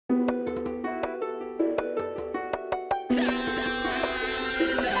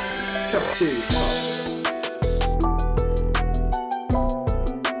Cafeteria Talk.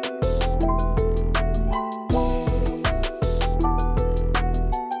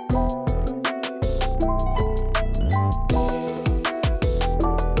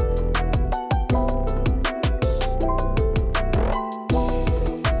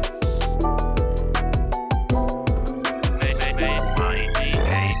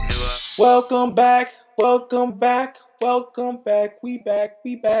 Welcome back. We back.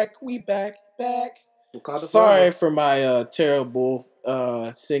 Sorry for my terrible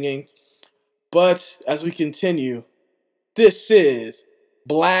singing. But as we continue, this is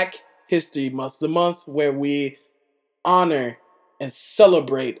Black History Month, the month where we honor and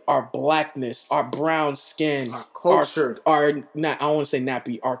celebrate our blackness, our brown skin, our culture, I don't want to say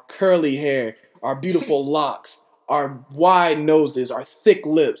nappy, our curly hair, our beautiful locks, our wide noses, our thick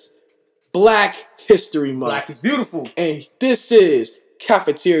lips. Black History Month. Black is beautiful. And this is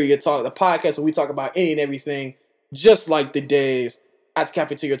Cafeteria Talk, the podcast where we talk about any and everything, just like the days at the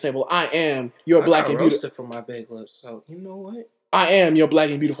cafeteria table. I am your black and beautiful. For my big lips, so you know what? I am your black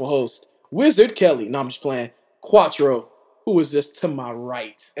and beautiful host, Wizard Kelly. No, I'm just playing. Quattro, who is this to my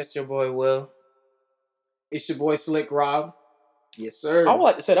right? It's your boy Will. It's your boy Slick Rob. Yes, sir. I would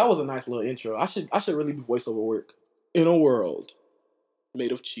like to say that was a nice little intro. I should really do voiceover work in a world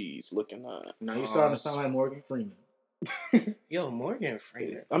made of cheese, looking like. Now you're starting to sound like Morgan Freeman. Yo, Morgan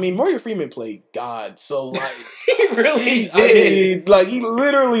Freeman. I mean, Morgan Freeman played God, so like he really did. I mean, like he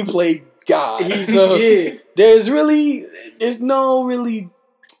literally played God. He so did. There's no really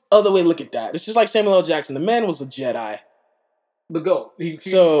other way to look at that. It's just like Samuel L. Jackson. The man was a Jedi. The GOAT.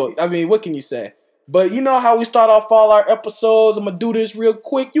 So I mean, what can you say? But you know how we start off all our episodes. I'm gonna do this real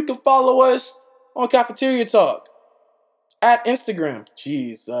quick. You can follow us on Cafeteria Talk at Instagram.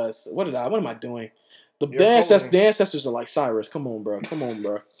 Jesus, what am I doing? The ancestors are like Cyrus. Come on, bro.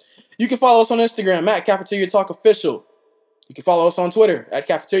 You can follow us on Instagram at Cafeteria Talk Official. You can follow us on Twitter at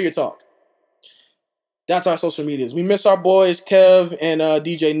Cafeteria Talk. That's our social medias. We miss our boys, Kev and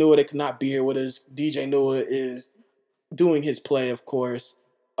DJ Nua. They could not be here with us. DJ Nua is doing his play, of course.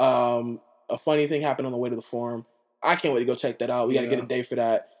 A funny thing happened on the way to the forum. I can't wait to go check that out. We got to get a day for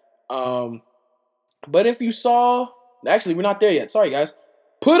that. But if you saw... Actually, we're not there yet. Sorry, guys.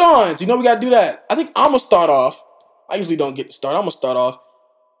 Put-ons. You know we got to do that. I think I'm going to start off. I usually don't get to start. I'm going to start off.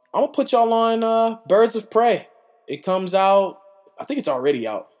 I'm going to put y'all on Birds of Prey. It comes out. I think it's already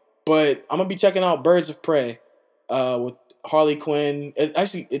out. But I'm going to be checking out Birds of Prey with Harley Quinn.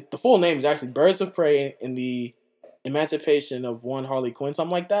 The full name is actually Birds of Prey and the Emancipation of One Harley Quinn,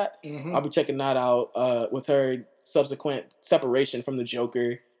 something like that. Mm-hmm. I'll be checking that out with her subsequent separation from the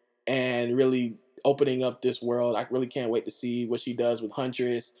Joker and really opening up this world. I really can't wait to see what she does with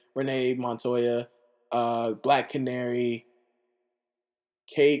Huntress, Renee Montoya, Black Canary,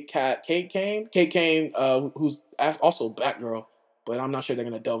 Kate Kane, who's also Batgirl, but I'm not sure they're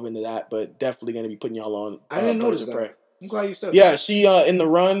gonna delve into that. But definitely gonna be putting y'all on. I didn't notice that. I'm glad you said. Yeah, she in the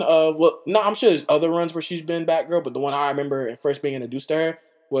run of I'm sure there's other runs where she's been Batgirl, but the one I remember first being introduced to her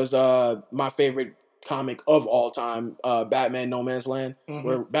was my favorite comic of all time, Batman No Man's Land,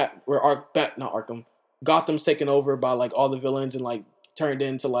 where Gotham's taken over by like all the villains and like turned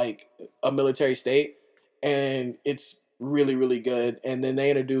into like a military state, and it's really, really good. And then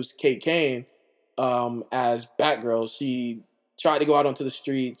they introduced Kate Kane as Batgirl. She tried to go out onto the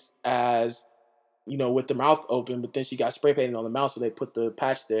streets as, you know, with the mouth open, but then she got spray painted on the mouth, so they put the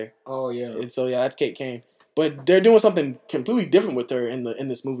patch there. Oh yeah. And so that's Kate Kane. But they're doing something completely different with her in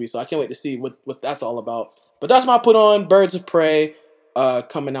this movie, so I can't wait to see what that's all about. But that's my put on Birds of Prey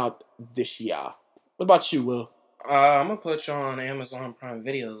coming out this year. What about you, Will? I'm gonna put you on Amazon Prime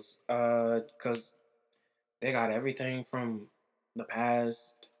Videos because they got everything from the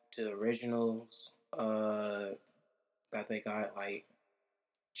past to originals. That they got like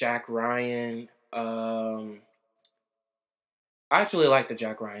Jack Ryan. I actually like the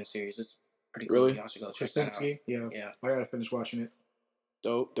Jack Ryan series. It's pretty cool. Really? Y'all should go check that out. Yeah. I gotta finish watching it.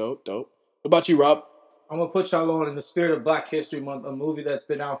 Dope. What about you, Rob? I'm gonna put y'all on in the spirit of Black History Month, a movie that's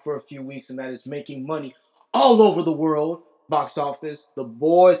been out for a few weeks and that is making money all over the world. Box office. The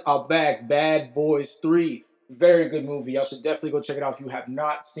Boys Are Back. Bad Boys 3. Very good movie. Y'all should definitely go check it out if you have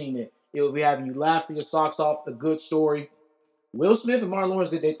not seen it. It will be having you laughing your socks off. A good story. Will Smith and Martin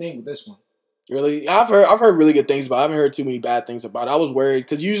Lawrence did their thing with this one. Really? I've heard really good things about it. I haven't heard too many bad things about it. I was worried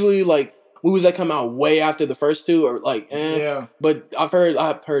because usually like movies that come out way after the first two are like, Yeah. But I've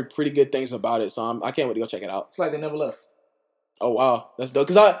heard pretty good things about it, so I can't wait to go check it out. It's like they never left. Oh wow, that's dope.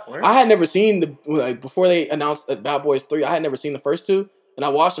 Because I had never seen before they announced Bad Boys 3. I had never seen the first two, and I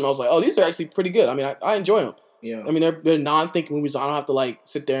watched them. I was like, oh, these are actually pretty good. I mean, I enjoy them. Yeah. I mean, they're non-thinking movies. So I don't have to like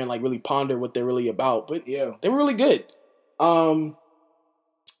sit there and like really ponder what they're really about. But Yeah. they were really good.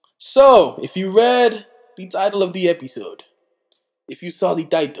 So if you read the title of the episode, if you saw the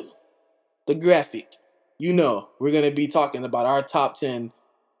title, the graphic, you know we're gonna be talking about our top 10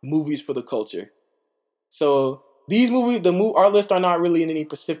 movies for the culture. So these movies, our list are not really in any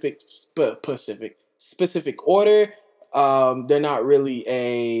specific order. They're not really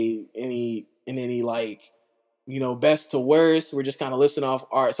in any like, you know, best to worst. We're just kind of listing off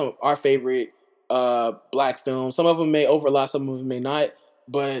our favorite black films. Some of them may overlap, some of them may not.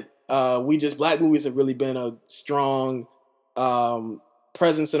 But black movies have really been a strong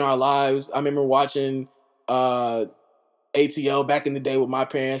presence in our lives. I remember watching ATL back in the day with my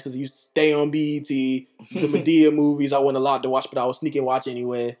parents because he used to stay on BET. The Madea movies I wasn't allowed to watch, but I was sneaking watch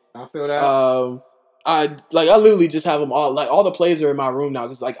anyway. I feel that. I literally just have them all. Like all the plays are in my room now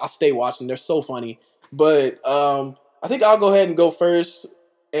because like I stay watching. They're so funny. But I think I'll go ahead and go first.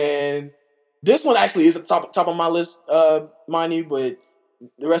 And this one actually is at the top of my list, mind you. But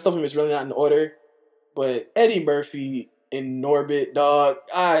the rest of them is really not in order. But Eddie Murphy in Norbit, dog.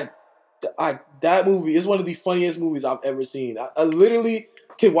 That movie is one of the funniest movies I've ever seen. I literally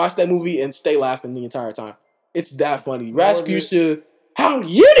can watch that movie and stay laughing the entire time. It's that funny. Rasputia, how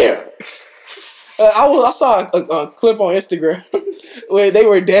you there? I saw a clip on Instagram where they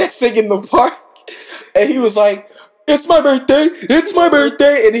were dancing in the park, and he was like, "It's my birthday! It's my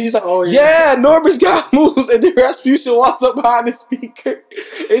birthday!" And then he's like, "Oh yeah, Norbert's got moves." And then Rasputia walks up behind the speaker,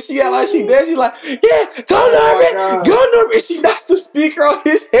 and she act like she dance. She's like, "Yeah, go Norbert, go Norbert!" And she knocks the speaker on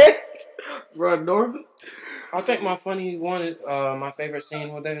his head. Bro, Norbert. I think my funny one, my favorite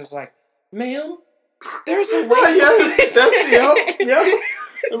scene where they was like, "Ma'am, there's a way." That's yeah.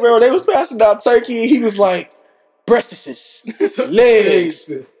 Bro, they was passing out turkey, and he was like, breastises,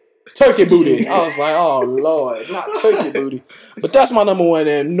 legs, turkey booty. I was like, oh Lord, not turkey booty. But that's my number one,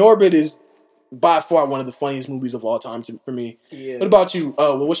 and Norbit is by far one of the funniest movies of all time for me. Yeah. What about you?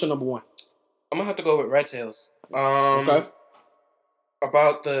 What's your number one? I'm gonna have to go with Red Tails. Okay.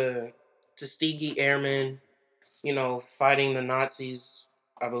 About the Tuskegee Airmen, you know, fighting the Nazis,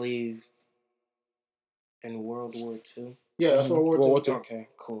 I believe, in World War II. Yeah, that's World War II. Okay,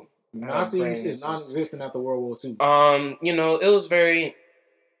 cool. Nazis is non-existent after World War II. You know, it was very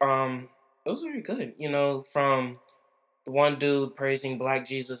good. You know, from the one dude praising Black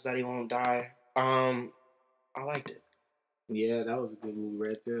Jesus that he won't die. I liked it. Yeah, that was a good movie,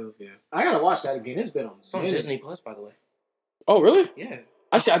 Red Tails. Yeah, I gotta watch that again. It's been on. It's on Disney Plus, by the way. Oh, really? Yeah.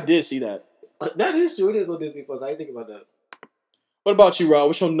 Actually, I did see that. That is true. It is on Disney Plus. I didn't think about that. What about you, Rob?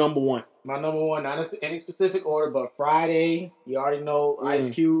 What's your number one? My number one, not in any specific order, but Friday. You already know Ice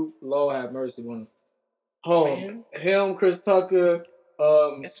Cube. Lord have mercy on him. Him, Chris Tucker.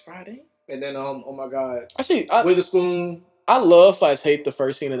 It's Friday. And then oh my God, actually, Witherspoon. I love / hate the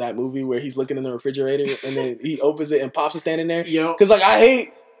first scene of that movie where he's looking in the refrigerator and then he opens it and Pops is standing there. Yep. Because like I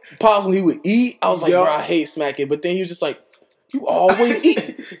hate Pops when he would eat. I was like, bro, I hate smacking. But then he was just like, you always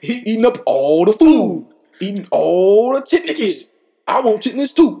eating up all the food, eating all the titties. I want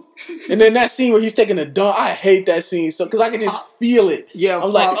chitlins too. And then that scene where he's taking a dump, I hate that scene so because I can just feel it. Yeah,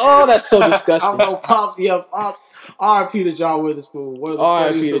 I'm like, oh, that's so disgusting. I know Pops. Yeah, Pops. R.I.P. to John Witherspoon.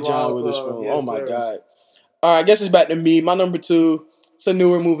 R.I.P. to John Witherspoon. Yes, oh my God. All right, I guess it's back to me. My number two. It's a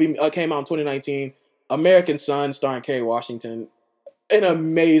newer movie. Came out in 2019. American Son, starring Kerry Washington. An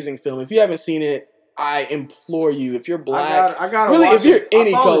amazing film. If you haven't seen it, I implore you. If you're black, I gotta really, watch if you're it.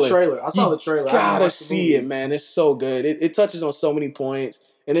 any color, I saw the trailer. Gotta see it, man. It's so good. It touches on so many points,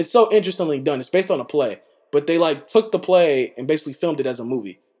 and it's so interestingly done. It's based on a play, but they like took the play and basically filmed it as a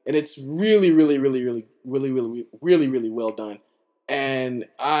movie, and it's really well done. And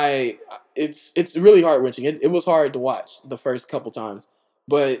it's really heart wrenching. It was hard to watch the first couple times,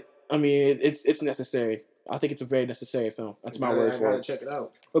 but I mean it's necessary. I think it's a very necessary film. That's my word for it. I gotta check it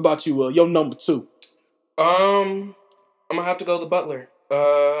out. What about you, Will? Your number two. I'm gonna have to go The Butler.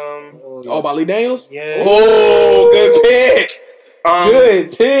 By Lee Daniels? Yeah. Oh, good pick.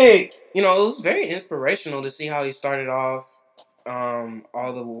 Good pick. You know, it was very inspirational to see how he started off. All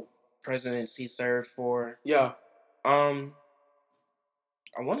the presidents he served for. Yeah. I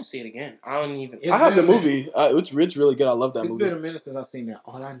want to see it again. I have the movie. It's really good. I love that movie. It's been a minute since I've seen that.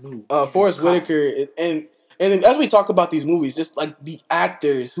 All I knew. Forrest Whitaker and as we talk about these movies, just like the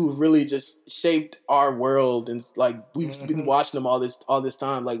actors who really just shaped our world, and like we've been watching them all this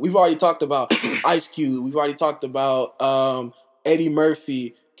time. Like we've already talked about Ice Cube. We've already talked about Eddie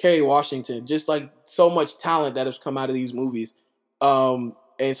Murphy, Kerry Washington. Just like so much talent that has come out of these movies. And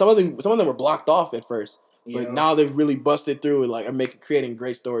some of them were blocked off at first. But Yeah. now they've really busted through and like are creating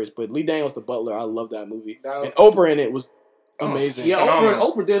great stories. But Lee Daniels, the Butler, I love that movie. And Oprah in it was amazing. Yeah,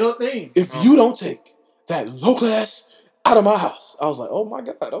 Phenomenal. Oprah did her thing. If you don't take that low class out of my house, I was like, oh my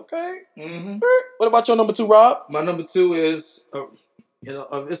God, okay. Mm-hmm. What about your number 2, Rob? My number 2 is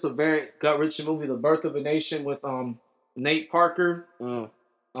it's a very gut-wrenching movie, The Birth of a Nation, with Nate Parker.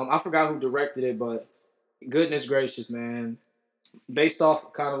 I forgot who directed it, but goodness gracious, man. Based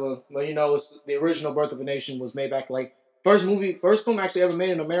off kind of it's the original Birth of a Nation was made back like first film actually ever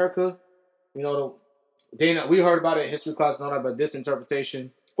made in America. We heard about it in history class and all that, but this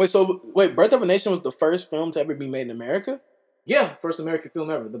interpretation. Wait, Birth of a Nation was the first film to ever be made in America? Yeah, first American film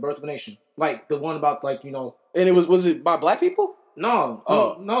ever, The Birth of a Nation. Like the one about And it was it by black people? No,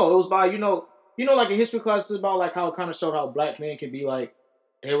 it was by like in history class it's about like how it kind of showed how black men can be like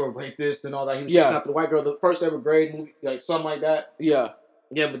they were rapists and all that. He was chasing after the white girl. The first ever grade movie, like something like that. Yeah.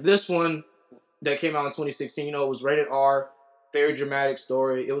 Yeah, but this one that came out in 2016, it was rated R, very dramatic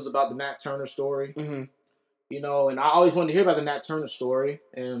story. It was about the Nat Turner story. Mm-hmm. And I always wanted to hear about the Nat Turner story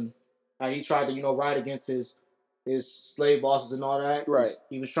and how he tried to, write against his slave bosses and all that. Right.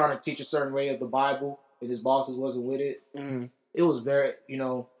 He was trying to teach a certain way of the Bible, and his bosses wasn't with it. Mm-hmm. It was very,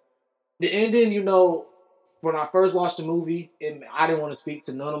 the ending, when I first watched the movie, I didn't want to speak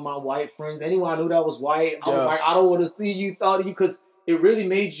to none of my white friends. Anyone I knew that was white, I was like, I don't want to see you, thought of you, because it really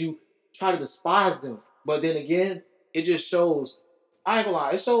made you try to despise them. But then again, it just shows, I ain't gonna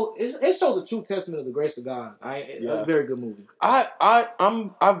lie, it shows a true testament of the grace of God. It's a very good movie. I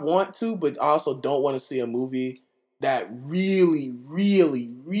want to, but I also don't want to see a movie that really,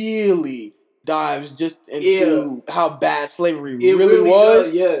 really, really dives just into how bad slavery really was.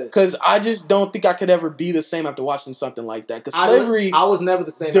 Because I just don't think I could ever be the same after watching something like that. Because slavery, I was never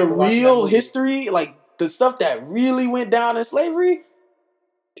the same. The real history, like the stuff that really went down in slavery,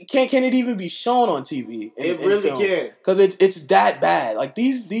 can it even be shown on TV? It really can't. Because it's that bad. Like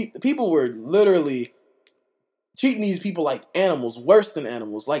these people were literally treating these people like animals, worse than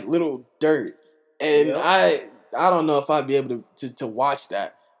animals, like little dirt. And I don't know if I'd be able to watch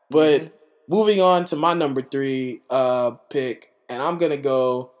that. But moving on to my number 3 pick, and I'm gonna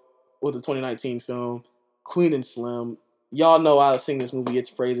go with the 2019 film Queen and Slim. Y'all know I sing this movie its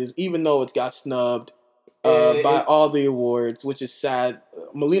praises, even though it got snubbed by all the awards, which is sad.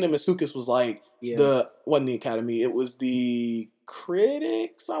 Melina Matsoukas was like wasn't the Academy, it was the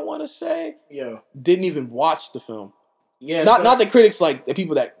critics, I want to say. Yeah, didn't even watch the film. Yeah, not the critics, like the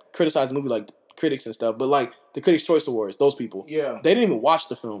people that criticize the movie, like critics and stuff, but like the Critics' Choice Awards, those people. Yeah, they didn't even watch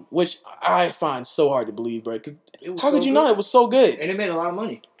the film, which I find so hard to believe, bro. How could you not? It was so good, and it made a lot of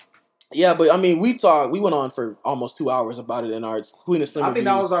money. Yeah, but I mean, we went on for almost 2 hours about it in our Queen and Slim review. I think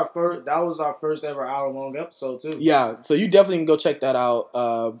that was our first ever hour-long episode too. Yeah, so you definitely can go check that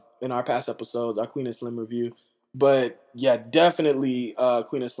out in our past episodes, our Queen and Slim review. But yeah, definitely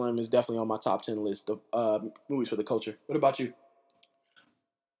Queen and Slim is definitely on my top 10 list of movies for the culture. What about you?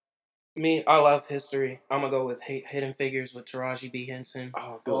 Me, I love history. I'm gonna go with Hidden Figures with Taraji B. Henson.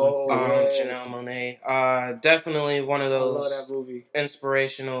 Janelle Monáe. Definitely one of those I love that movie.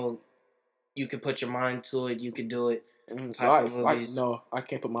 Inspirational. You could put your mind to it. You could do it. Type of movies. I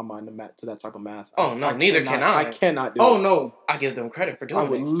can't put my mind to that type of math. Oh no, neither can I. I cannot do it. Oh no, I give them credit for doing it. I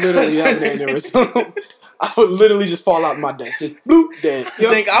would literally have an aneurysm. I would literally just fall out my desk, just bloop, dead.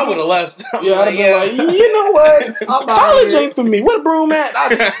 You think I would have left? I'd be like, you know what? College ain't for me. What a broom at?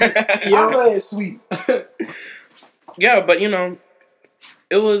 I'm sweet. Yeah, but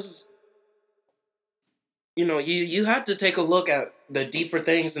it was. You had to take a look at the deeper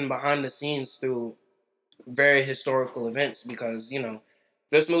things and behind the scenes through very historical events because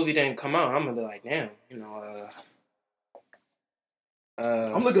this movie didn't come out. I'm gonna be like, damn,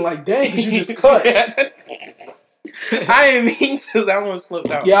 I'm looking like, dang, because you just cut. I didn't mean to. That one slipped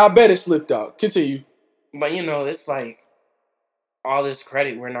out. Yeah, I bet it slipped out. Continue. But, it's like all this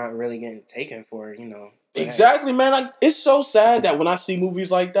credit we're not really getting taken for, Exactly, man. Like, it's so sad that when I see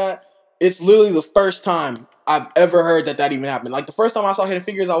movies like that, it's literally the first time I've ever heard that even happened. Like, the first time I saw Hidden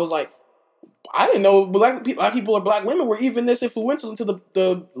Figures, I was like, I didn't know black people or black women were even this influential into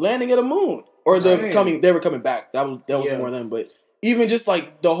the landing of the moon. Or they were coming back. That was more than, but even just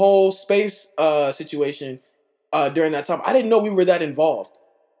like the whole space situation during that time, I didn't know we were that involved.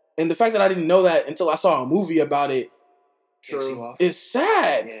 And the fact that I didn't know that until I saw a movie about it is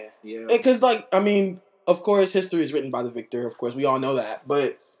sad. Yeah. Because, of course, history is written by the victor. Of course, we all know that.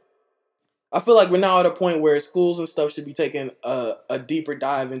 But I feel like we're now at a point where schools and stuff should be taking a deeper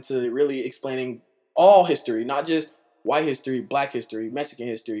dive into really explaining all history, not just white history, black history, Mexican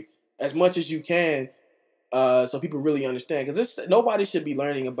history, as much as you can. So people really understand, because nobody should be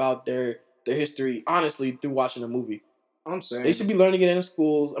learning about their their history honestly through watching a movie. I'm saying They should be learning it in the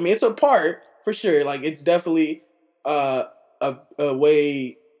schools. I mean, it's a part for sure. Like it's definitely a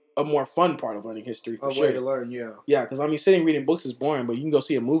more fun part of learning history for a sure. way to learn. Yeah. Yeah, because I mean, sitting reading books is boring, but you can go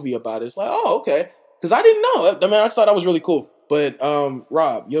see a movie about it. It's like, oh, okay. Because I didn't know. I mean, I thought that was really cool. But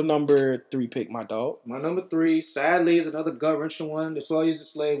Rob, your number 3 pick, my dog. My number 3, sadly, is another gut-wrenching one. The 12 Years a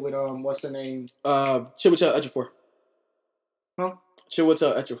Slave with what's her name? Chiwetel Ejiofor. Huh?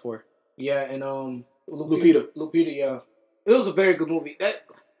 Chiwetel Ejiofor. Yeah, and Lupita. Lupita, yeah. It was a very good movie.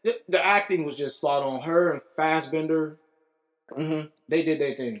 The acting was just spot on. Her and Fassbender, Mm-hmm. they did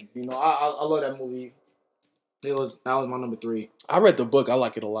their thing. You know, I love that movie. That was my number 3. I read the book. I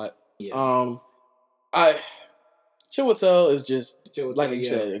like it a lot. Yeah. Chiwetel is just Chiwetel, like you yeah.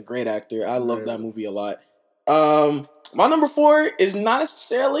 said, a great actor. I love that Right. movie a lot. My number 4 is not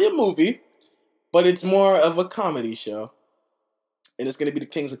necessarily a movie, but it's more of a comedy show, and it's gonna be The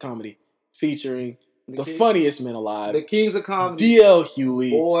Kings of Comedy, featuring the funniest men alive, The Kings of Comedy. D.L. Hewley.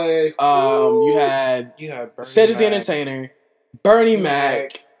 Boy. You had Bernie Cedric the Mac. Entertainer, Bernie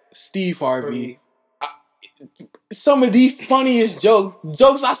Mac, Steve Harvey. Some of the funniest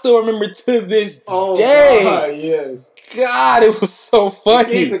jokes I still remember to this day. God, yes. God, it was so Kings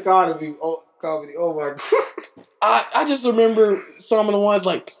funny. of Comedy. Oh my God. I just remember some of the ones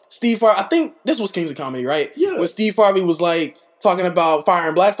like Steve Harvey. I think this was Kings of Comedy, right? Yeah. When Steve Harvey was like talking about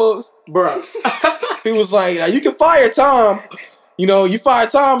firing black folks. Bruh. He was like, now you can fire Tom. You know, you fire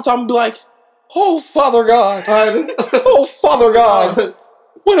Tom would be like, oh, Father God. Oh, Father God.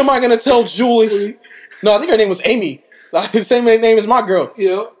 What am I going to tell Julie? No, I think her name was Amy. Like, the same name as my girl.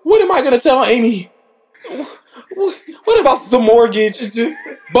 Yeah. What am I going to tell Amy? What about the mortgage?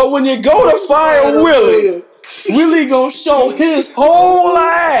 But when you go to fire Willie, Willie gonna show his whole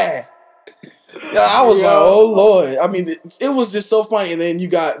ass. Yeah, I was like, oh Lord. I mean, it was just so funny. And then you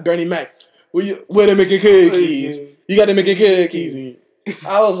got Bernie Mac. Where they making cookies? You got to making cookies.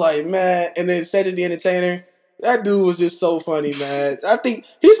 I was like, man. And then Cedric the Entertainer. That dude was just so funny, man. I think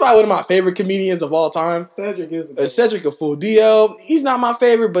he's probably one of my favorite comedians of all time. Cedric is Cedric a fool. DL, he's not my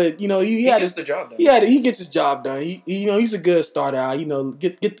favorite, but you know he gets the job done. He gets his job done. He he's a good starter out. You know,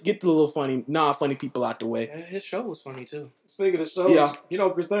 get the little funny, non-funny people out the way. Yeah, his show was funny too. Speaking of shows, Yeah. you know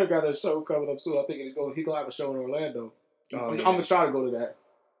Chris Tucker got a show coming up soon. I think he's gonna have a show in Orlando. Oh, I'm yeah. gonna try to go to that.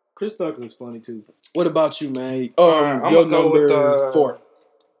 Chris Tucker is funny too. What about you, man? I'm your gonna go number with 4.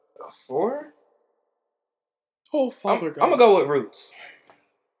 4? Oh, Father I'm God. gonna go with Roots.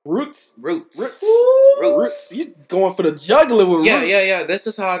 Roots. Roots. You going for the juggler with Yeah, Roots? yeah. This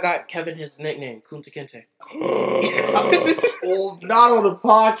is how I got Kevin his nickname, Kunta Kinte. Oh, not on the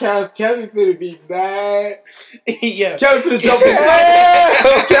podcast. Kevin finna be mad. Yeah. Kevin finna jump in.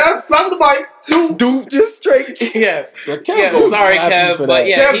 Kev, slap the mic. Dude, just straight. Yeah. Kev Yeah, goes sorry, happy Kev, for but that.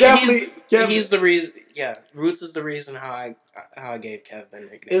 yeah, Kev definitely- he's the reason. Yeah, Roots is the reason how I gave Kev the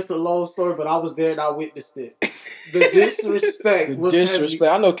nickname. It's a long story, but I was there and I witnessed it. The disrespect The was disrespect.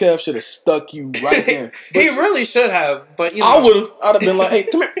 heavy. I know Kev should have stuck you right there. He really should have, but you know. I would have. I'd have been like, hey,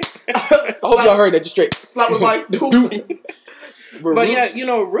 come here. I hope y'all heard that just straight. Slap the mic. Dude. But yeah, you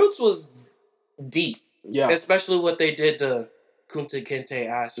know, Roots was deep, Yeah. especially what they did to Kunta Kinte,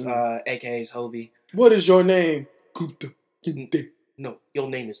 aka Hobie. What is your name? Kunta Kinte. No, your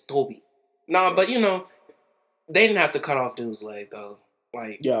name is Toby. Nah, but you know, they didn't have to cut off dude's leg though.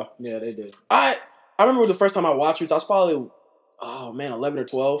 Like, Yeah. Yeah, they did. I remember the first time I watched Roots, I was probably, 11 or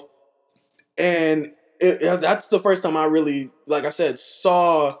 12. And that's the first time I really, like I said,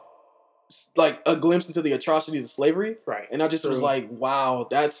 saw like a glimpse into the atrocities of slavery. right. And I just was True. like, wow,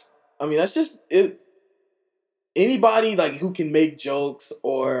 that's just it. Anybody like who can make jokes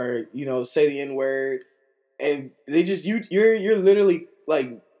or, you know, say the N-word, and they just, you're literally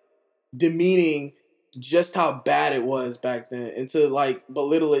like demeaning just how bad it was back then, and to like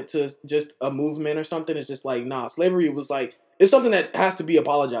belittle it to just a movement or something. It's just like, nah, slavery was like, it's something that has to be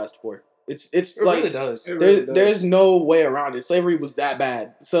apologized for. It's It like, really does. It really does. there's no way around it. Slavery was that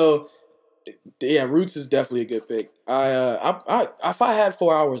bad. So yeah, Roots is definitely a good pick. I if I had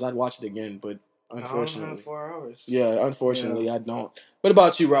 4 hours, I'd watch it again, but I don't unfortunately, have 4 hours. yeah, unfortunately, I don't. What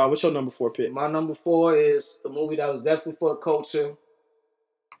about you, Rob? What's your number 4 pick? My number 4 is a movie that was definitely for the culture.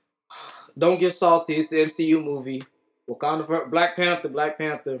 Don't Get Salty. It's the MCU movie. Wakanda Black Panther.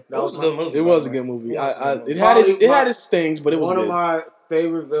 That was a good movie. It by was the a way. good movie. It was a good movie. It had Probably its things, but it was one good. of my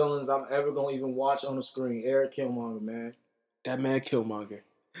favorite villains I'm ever gonna even watch on the screen. Eric Killmonger, man. That man Killmonger,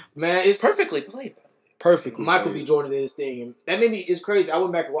 Man, it's Perfectly played. perfectly. Michael played. B. Jordan did his thing, and that made me. It's crazy. I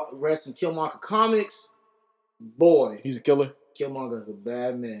went back and read some Killmonger comics. Boy, He's a killer. Killmonger is a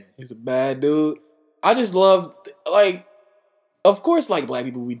bad man. He's a bad dude. I just love, like, of course, like black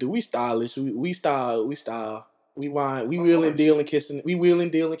people, we do. We stylish. We style. We style. We wine. We Of wheel and course. deal and kissing. We wheel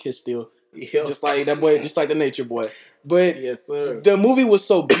and deal and kiss still. Yo. Just like that boy. Just like the Nature Boy. But Yes, sir. the movie was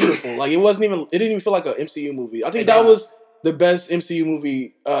so beautiful. Like it wasn't even. It didn't even feel like an MCU movie. I think It that did. was the best MCU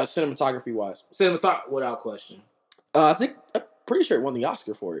movie cinematography wise. Cinematography, without question. I think I'm pretty sure it won the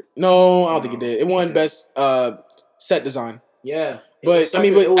Oscar for it. No, I don't think it did. It won Okay. best set design. Yeah. But, I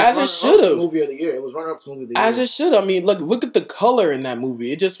mean, but as it should've. Movie of the year. It was runner up to movie of the year. As it should. I mean, look at the color in that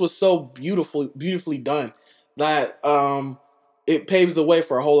movie. It just was so beautifully done that it paves the way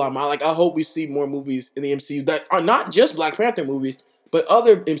for a whole lot more. Like I hope we see more movies in the MCU that are not just Black Panther movies, but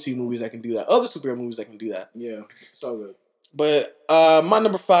other MCU movies that can do that, other superhero movies that can do that. Yeah. So good. But my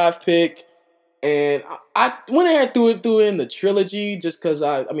number 5 pick, and I went ahead and threw it in the trilogy just because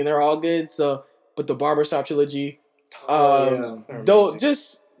I mean they're all good. So, but the Barbershop trilogy. They're Though amazing.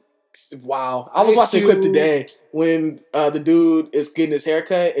 just wow, I was watching a clip today when the dude is getting his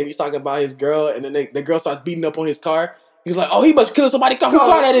haircut and he's talking about his girl, and then the girl starts beating up on his car. He's like, "Oh, he must kill somebody. Who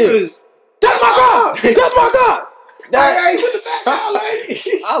car that is? That's my car. That's my car." Hey, put the back down,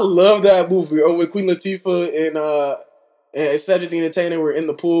 lady. I love that movie. Or when Queen Latifah and Cedric the Entertainer were in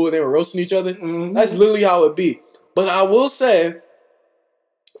the pool and they were roasting each other. Mhm. That's literally how it be. But I will say,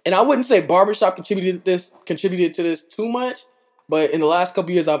 and I wouldn't say Barbershop contributed to this too much, but in the last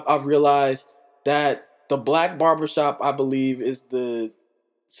couple years, I've realized that the Black Barbershop, I believe, is the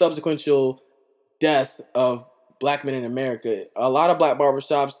subsequential death of Black men in America. A lot of Black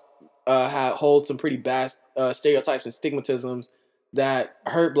barbershops hold some pretty bad stereotypes and stigmatisms that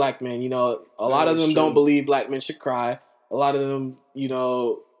hurt Black men. You know, a lot of them don't believe Black men should cry. A lot of them, you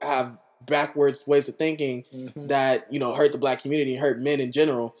know, have backwards ways of thinking that, you know, hurt the Black community and hurt men in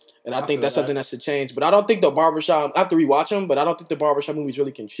general. And I think feel that's that. something that should change. But I don't think the Barbershop, I have to rewatch them, but I don't think the Barbershop movies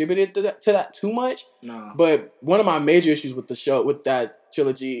really contributed to that too much. Nah. But one of my major issues with that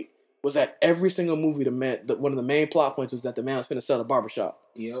trilogy was that every single movie one of the main plot points was that the man was finna sell a barbershop.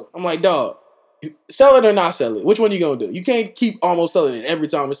 Yep. I'm like, dog, sell it or not sell it? Which one you gonna do? You can't keep almost selling it every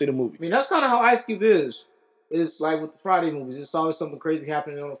time we see the movie. I mean, that's kind of how Ice Cube is. It's like with the Friday movies. It's always something crazy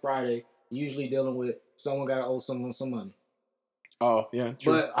happening on a Friday. Usually dealing with someone got to owe someone some money. Oh yeah,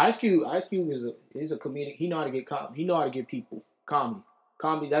 true. But Ice Cube is a comedic. He know how to get he know how to get people comedy.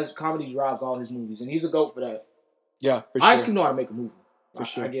 Comedy drives all his movies, and he's a goat for that. Yeah, for Ice sure. Cube know how to make a movie. For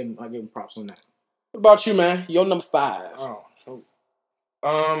sure. I give him props on that. What about you, man? Your number 5. Oh, so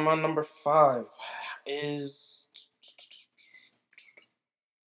my number 5 is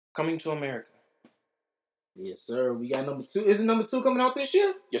Coming to America. Yes, sir. We got number 2. Isn't number 2 coming out this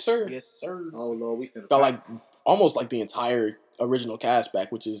year? Yes, sir. Yes, sir. Oh Lord, we finna. Got like almost like the entire original cast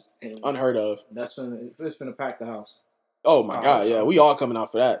back, which is And unheard of. it's finna pack the house. Oh my Oh, god, so- yeah, we all coming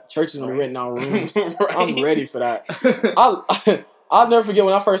out for that. Churches gonna be Right. renting out rooms. Right. I'm ready for that. I'll never forget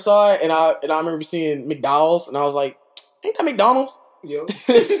when I first saw it, and I remember seeing McDowell's, and I was like, "Ain't that McDonald's?" Yo.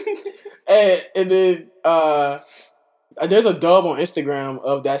 and then there's a dub on Instagram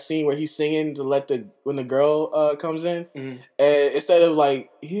of that scene where he's singing when the girl comes in, Mhm. and instead of like,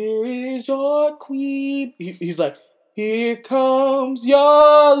 "Here is your queen," he's like, "Here comes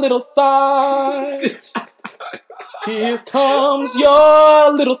your little thigh. Here comes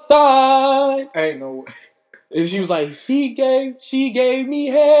your little thigh." Ain't no way. And she was like, she gave me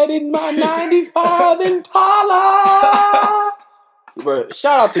head in my 95 Impala. Bro,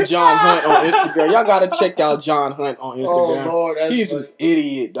 shout out to John Hunt on Instagram. Y'all gotta check out John Hunt on Instagram. Oh Lord, that's He's funny. an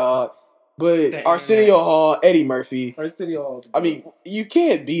idiot, dog. But Damn. Arsenio Hall, Eddie Murphy. Our city halls. I mean, you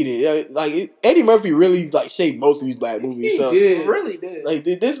can't beat it. Like Eddie Murphy really like shaped most of these black movies. he So did. Really did. like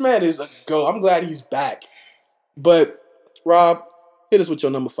this man is a go. I'm glad he's back. But Rob, hit us with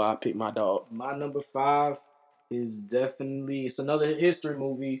your number 5 pick, my dog. My number 5 is definitely it's another history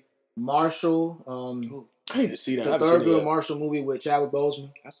movie. Marshall. I need to see that. I The haven't seen it Thurgood yet. Marshall movie with Chadwick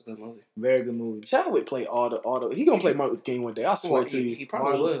Boseman. That's a good movie. Very good movie. Chadwick play all the. He gonna play Martin Luther King one day. I swear Well, to you. he probably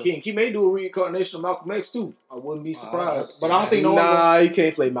Martin Luther will. King. He may do a reincarnation of Malcolm X too. I wouldn't be I'd surprised. see But I don't that. think no Nah, he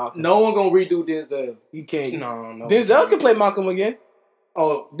can't play Malcolm. one gonna redo Denzel. He can't. No. Denzel can play Malcolm again.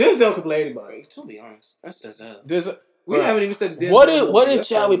 Oh, Denzel can play anybody. To be honest, that's Denzel. Denzel. We Bruh. haven't even said Denzel. What if That's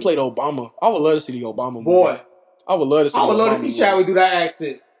Chadwick funny. played Obama? I would love to see the Obama movie. Boy, I would love to see. I would the love to Obama see movie. Chadwick do that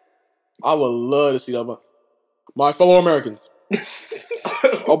accent. I would love to see that. My fellow Americans,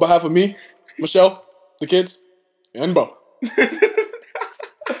 on behalf of me, Michelle, the kids, and Bo,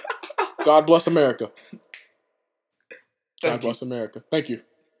 God bless America. God bless America. Thank you.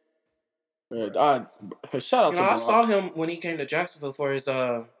 Shout out to I Barack. saw him when he came to Jacksonville for his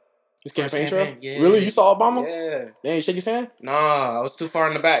His campaign First trail? campaign, yeah. Really? You saw Obama? Yeah. They ain't shake his hand? Nah, I was too far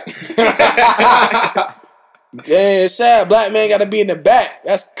in the back. Yeah, it's sad. Black man got to be in the back.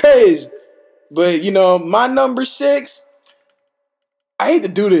 That's crazy. But, you know, my number 6, I hate to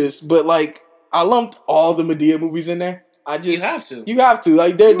do this, but, like, I lumped all the Madea movies in there. You have to. You have to.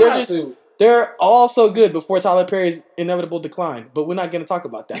 Like, they're all so good before Tyler Perry's inevitable decline. But we're not going to talk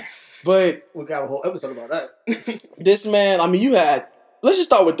about that. But we got a whole episode about that. This man, I mean, let's just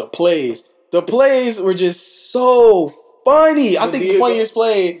start with the plays. The plays were just so funny. I think the funniest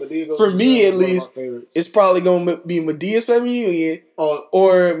play, for me at least, is probably going to be Madea's Family Reunion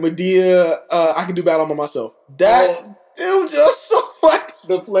or Madea, I Can Do Battle by Myself. It was just so funny.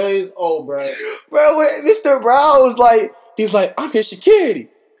 The plays, bro. Bro, when Mr. Brown was like, he's like, I'm his security.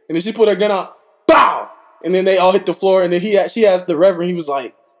 And then she put her gun out, bow! And then they all hit the floor, and then she asked the Reverend, he was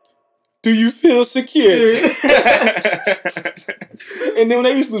like, do you feel secure? And then when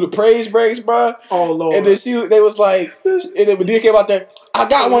they used to do the praise breaks, bro. Oh, Lord. And then they was like, and then Madea came out there, I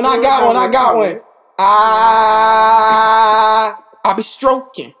got one. I be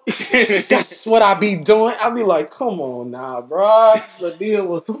stroking. That's what I be doing. I be like, come on now, bro. Madea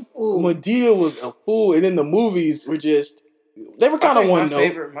was a fool. And then the movies were just, they were kind of one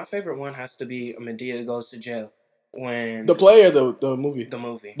note. My favorite one has to be Madea Goes to Jail. When the play or the movie? The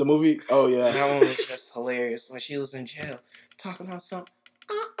movie. The movie? Oh, yeah. That one was just hilarious. When she was in jail, talking about something.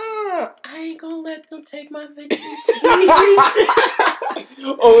 I ain't gonna let them take my virginity.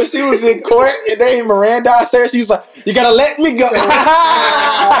 Oh, when she was in court and they Miranda her, she was like, you gotta let me go.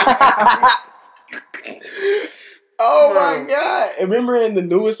 Oh, my God. And remember in the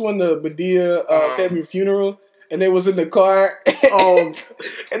newest one, the Madea family funeral? And they was in the car, and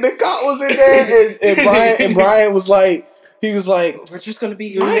the cop was in there, and Brian was like, he was like, we're just gonna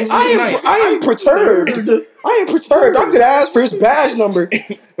be. I am perturbed. I am perturbed. I'm gonna ask for his badge number.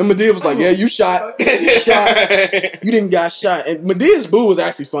 And Madea was like, yeah, you shot. You didn't got shot. And Medea's boo was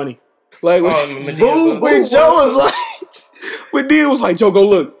actually funny. Like when Joe was like, Madea was like, Joe, go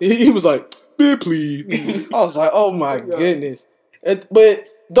look. He was like, man, please. I was like, oh my goodness. But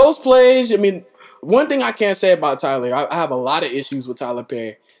those plays, I mean. One thing I can't say about Tyler, I have a lot of issues with Tyler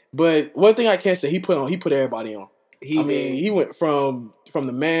Perry, but one thing I can say, he put everybody on. He went from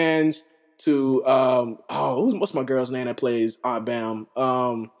the Mans to what's my girl's name that plays Aunt Bam?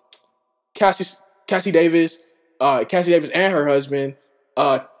 Cassie Davis and her husband,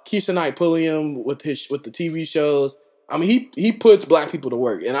 Keisha Knight Pulliam with the TV shows. I mean, he puts black people to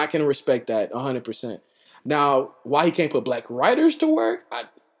work, and I can respect that 100%. Now, why he can't put black writers to work,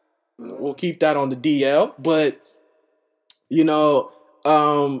 we'll keep that on the DL, but you know,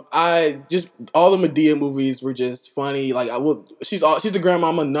 I just all the Madea movies were just funny. Like she's the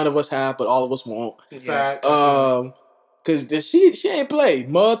grandmama none of us have, but all of us won't. Fact. Because she ain't played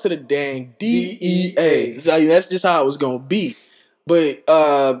mud to the dang DEA. So that's just how it was gonna be. But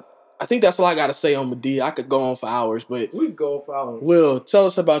I think that's all I gotta say on Madea. I could go on for hours, but we go for hours. Will, tell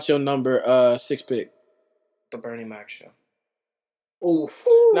us about your number 6 pick. The Bernie Mac Show. Oof.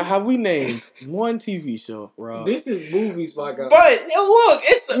 Now, have we named one TV show, Rob? This is movies, my God. But look,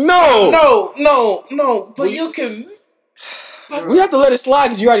 it's no. But you can. We have to let it slide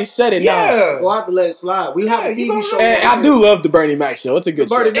because you already said it. Yeah, we'll have to let it slide. We have a TV show. And I do love the Bernie Mac Show. It's a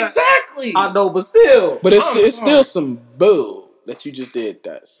good show. Exactly. I know, but still. But it's still some boo that you just did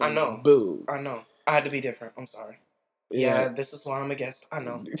that. I know. Boo. I know. I had to be different. I'm sorry. Yeah, this is why I'm a guest. I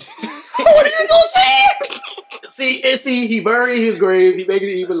know. What are you gonna say? See, he buried his grave. He making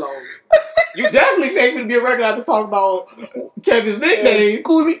it even longer. You definitely fake me to be a regular after talking about Kevin's nickname.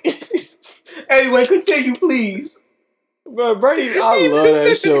 Cooley. Anyway, continue, please. Bro, Bernie, I love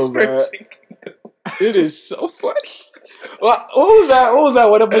that show, bro. It is so funny. What was that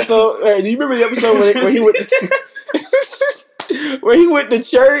one episode? Do you remember the episode where he went where he went to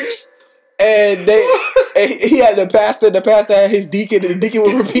church? And he had the pastor had his deacon, and the deacon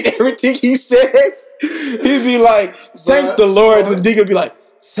would repeat everything he said. He'd be like, thank the Lord. And the deacon would be like,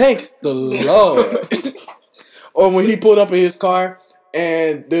 thank the Lord. Or when he pulled up in his car,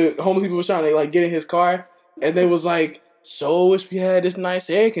 and the homeless people were trying to like get in his car, and they was like, so wish we had this nice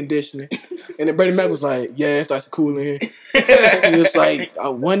air conditioning. And then Bernie Mac was like, yeah, it starts to cool in here. He was like,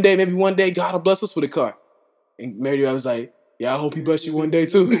 maybe one day, God will bless us with a car. And Mary was like, yeah, I hope he bless you one day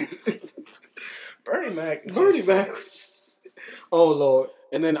too. Bernie Mac. Oh Lord.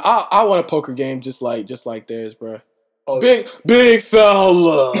 And then I want a poker game just like theirs, bro. Oh, big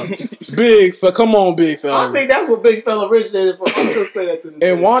fella. Come on, big fella. I think that's what big fella originated from. I'm gonna say that to this.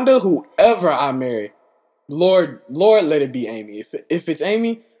 And Wanda, whoever I marry, Lord, let it be Amy. If it's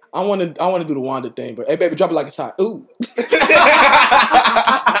Amy, I want to do the Wanda thing. But hey, baby, drop it like it's hot. Ooh. He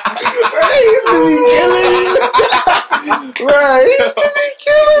used to be killing it. Right, he used to be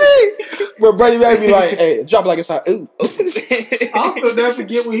killing it. But Bernie Mac be like, hey, drop it like it's hot. Ooh. I'll still never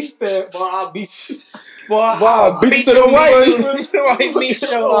forget what he said, boy, I'll beat you. Boy, Wow, beat you to the white meat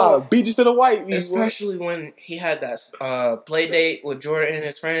show. Wow, beat you to the white meat. Especially when he had that play date with Jordan and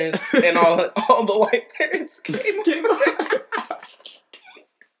his friends, and all the white parents came.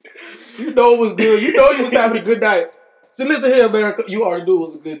 You know it was good. You know you was having a good night. So listen here, America. You already knew it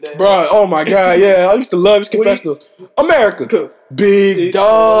was a good day. Bro, oh my God, yeah. I used to love his confessionals. America. Big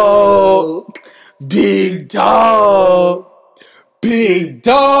dog. Big dog. Big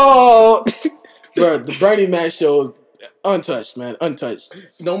dog. Bro, the Bernie Mac show is untouched, man. Untouched.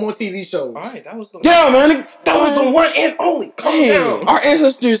 No more TV shows. All right, that was the Yeah, man. that was the one and only. Calm down. Our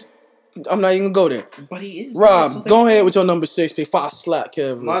ancestors. I'm not even gonna go there. But he is. Rob, so go ahead with your number 6 pick. If I slap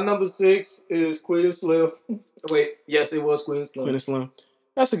Kevin. My number 6 is Queen and Slim. Wait, yes, it was Queen and Slim. Queen and Slim.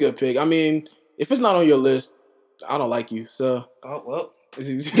 That's a good pick. I mean, if it's not on your list, I don't like you. So Oh well.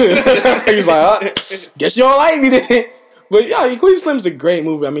 he's like, guess you don't like me then. But yeah, Queen and Slim's a great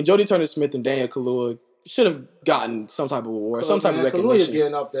movie. I mean, Jodie Turner-Smith and Daniel Kaluuya should have gotten some type of award, some type of recognition. Kaluuya's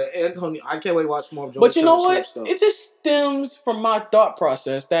getting up there. Anthony, I can't wait to watch more of Jodie But you know what? Turner-Smith stuff. It just stems from my thought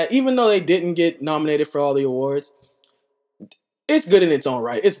process that even though they didn't get nominated for all the awards, it's good in its own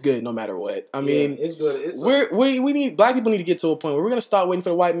right. It's good no matter what. I mean, it's good. we need black people need to get to a point where we're gonna start waiting for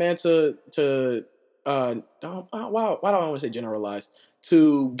the white man to why do I want to say generalize,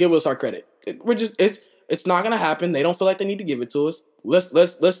 to give us our credit. It's not gonna happen. They don't feel like they need to give it to us.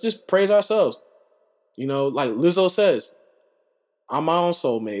 Let's just praise ourselves. You know, like Lizzo says, I'm my own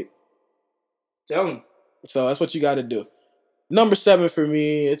soulmate. Tell him. So that's what you got to do. Number 7 for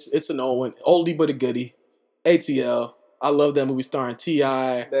me, it's an old one, oldie but a goodie. ATL. I love that movie starring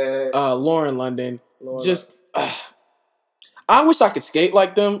T.I., Lauren London. I wish I could skate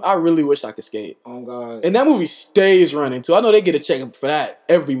like them. I really wish I could skate. Oh God! And that movie stays running too. I know they get a check for that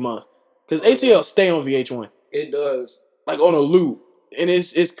every month because ATL stay on VH1. It does, like on a loop, and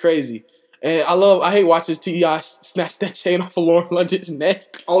it's crazy. And I hate watching T.I. snatch that chain off of Lauren London's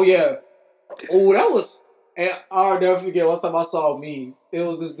neck. Oh yeah. Oh, that was. And I'll never forget one time I saw a meme. It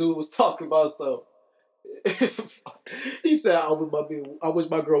was this dude was talking about stuff. He said, I wish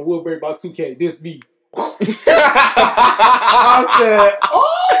my girl would break my 2K. This me. I said,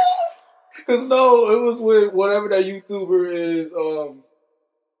 oh! Because no, it was with whatever that YouTuber is.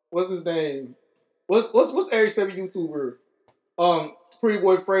 What's his name? What's Eric's favorite YouTuber? Pretty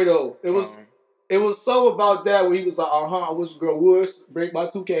Boy Fredo. It was so about that where he was like, I wish a girl would break my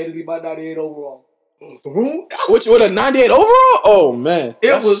 2K to leave my 98 overall. Which with a 98 overall? Oh man,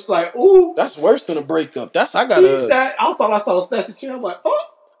 it was like, ooh, that's worse than a breakup. I saw a snatch chair. I'm like, oh,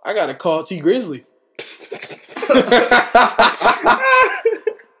 I gotta call T Grizzly.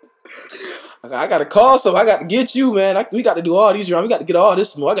 I gotta call some. I got to get you, man. We got to do all these. We got to get all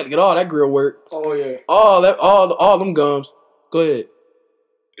this more. I got to get all that grill work. Oh yeah, all them gums. Go ahead.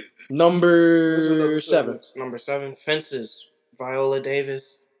 Number 7. Number 7. Fences. Viola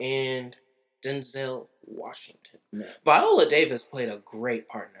Davis and Denzel Washington. Man. Viola Davis played a great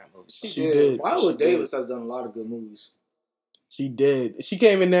part in that movie. She did. Viola Davis has done a lot of good movies. She did. She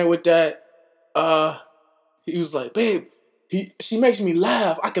came in there with that. He was like, babe, she makes me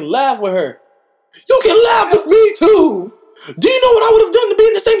laugh. I can laugh with her. You can laugh with me too. Do you know what I would have done to be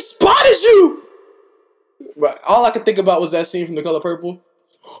in the same spot as you? But all I could think about was that scene from The Color Purple.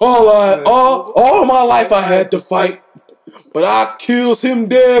 All my life I had to fight, but I kills him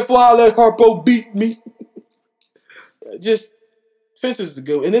dead before I let Harpo beat me. Just Fences is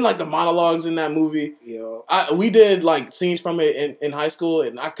good, and then like the monologues in that movie. Yeah, we did like scenes from it in high school,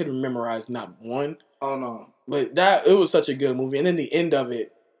 and I couldn't memorize not one. Oh no! But it was such a good movie, and then the end of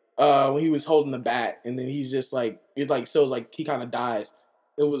it, when he was holding the bat, and then he's just like it like shows like he kind of dies.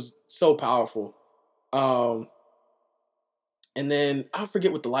 It was so powerful. And then I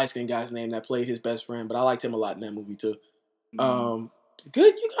forget what the light skinned guy's name that played his best friend, but I liked him a lot in that movie too.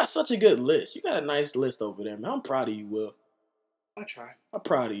 Good, you got such a good list. You got a nice list over there, man. I'm proud of you, Will. I try. I'm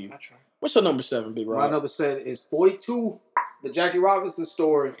proud of you. I try. What's your number 7, Big Rob? My number 7 is 42. The Jackie Robinson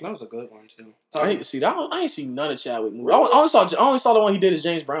story. That was a good one too. I ain't see that. I ain't seen none of Chadwick movies. I only saw the one he did as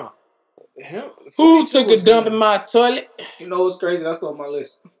James Brown. Who took a dump in my toilet? You know what's crazy? That's on my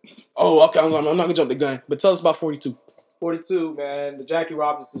list. Oh, okay. I'm not gonna jump the gun, but tell us about 42. 42, man. The Jackie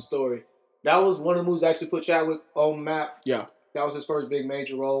Robinson story. That was one of the movies that actually put Chadwick on the map. Yeah. That was his first big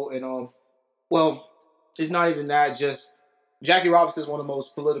major role. And, well, it's not even that. Just Jackie Robinson is one of the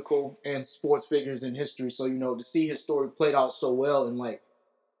most political and sports figures in history. So, to see his story played out so well and like,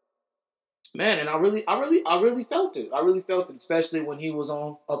 man, and I really felt it. I really felt it, especially when he was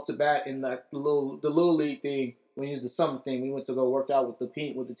on up to bat in the little league thing when he was the summer thing. We went to go work out with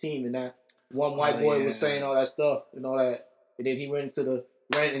the team and that. one white boy was saying all that stuff and all that, and then he ran into the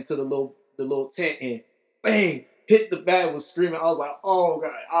little tent and bang, hit the bat, was screaming. I was like, oh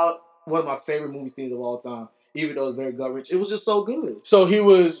god, one of my favorite movie scenes of all time. Even though it's very gut wrench, it was just so good. So he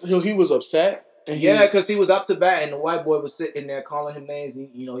was upset. Yeah, because he was up to bat, and the white boy was sitting there calling him names. And,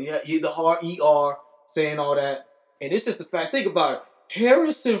 he the hard ER saying all that, and it's just the fact. Think about it.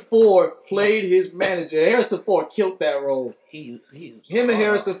 Harrison Ford played his manager. Harrison Ford killed that role. Him and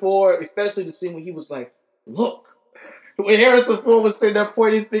Harrison Ford, especially the scene when he was like, "Look," when Harrison Ford was sitting there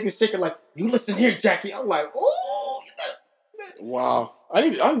pointing his fingers, shaking like, "You listen here, Jackie." I'm like, "Oh, wow." I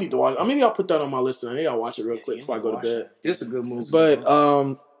need to watch. I mean, I'll put that on my list, and I think I'll watch it real quick before I go to bed. It's a good movie. But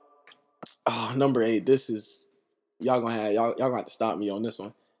number 8. This is y'all gonna have to stop me on this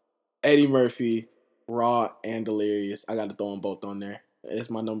one. Eddie Murphy, Raw and Delirious. I got to throw them both on there. It's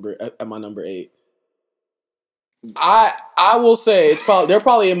my number at my number 8. I will say they're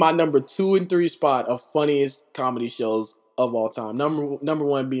probably in my number 2 and 3 spot of funniest comedy shows of all time. Number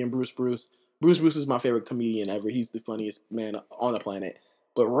 1 being Bruce Bruce. Bruce Bruce is my favorite comedian ever. He's the funniest man on the planet.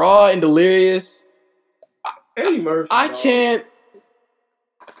 But Raw and Delirious, Eddie Murphy. I can't.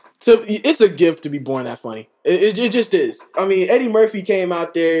 It's a gift to be born that funny. It just is. I mean, Eddie Murphy came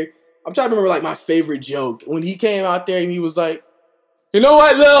out there. I'm trying to remember like my favorite joke when he came out there and he was like, "You know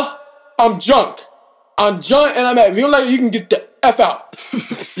what, Lil? I'm drunk. And I'm at. If you don't like it, you can get the F out.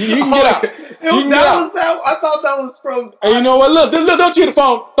 You can get out. I thought that was from. And you know what, Lil? Don't you hit the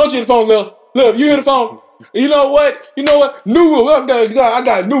phone. Don't you hit the phone, Lil. Lil, you hit the phone. You know what? New rules. I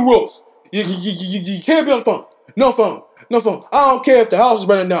got new rules. You can't be on the phone. No phone. I don't care if the house is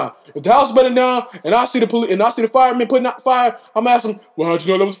burning down. If the house is burning down and I see the police and I see the firemen putting out the fire, I'm asking, well, how'd you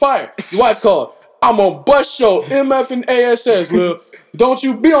know there was fire? Your wife called. I'm on bus show, MF and ASS, Lil. Don't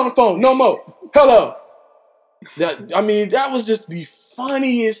you be on the phone no more. Hello. That was just the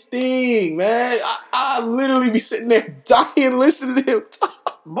funniest thing, man. I literally be sitting there dying listening to him talk.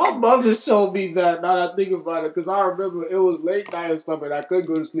 My mother showed me that, now that I think about it, because I remember it was late night or something, and I couldn't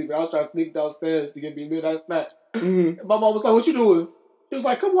go to sleep, and I was trying to sneak downstairs to get me a midnight snack. Mm-hmm. And my mom was like, "What you doing?" She was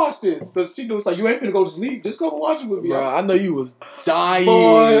like, "Come watch this." Because she knew it's like, you ain't finna go to sleep. Just come watch it with me. Bro, I know you was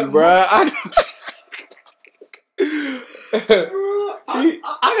dying, bro. I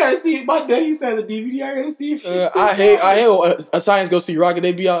gotta see it. My dad used to have the DVD. I gotta see if she's I hate a science go see Rocket.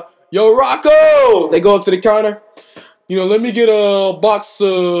 They be out, "Yo, Rocco!" They go up to the counter. Let me get a box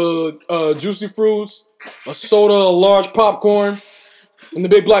of Juicy Fruits, a soda, a large popcorn, and the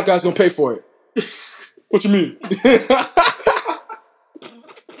big black guy's gonna pay for it. What you mean?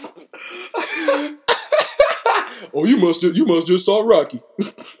 Oh, you must just saw Rocky.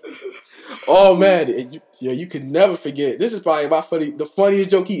 Oh man, you could never forget. This is probably the funniest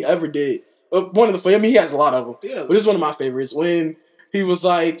joke he ever did. One of the funny. I mean, he has a lot of them, but this is one of my favorites. When he was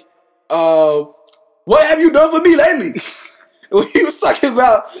like, "What have you done for me lately?" When he was talking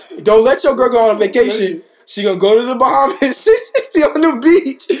about, don't let your girl go on a vacation. She gonna go to the Bahamas, be on the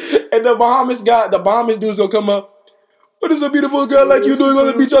beach, and the Bahamas dude's gonna come up. "What is a beautiful girl like you doing on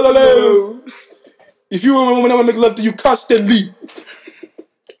the beach all alone? If you want a woman, I want to make love to you constantly."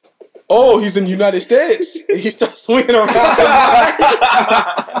 Oh, he's in the United States. And he starts swinging around.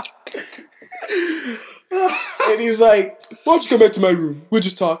 And he's like, "Why don't you come back to my room? We'll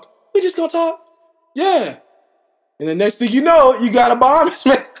just talk." "We just gonna talk?" "Yeah." And the next thing you know, you got a Bahamas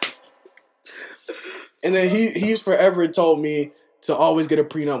man. And then he's forever told me to always get a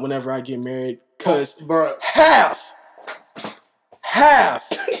prenup whenever I get married. Cause half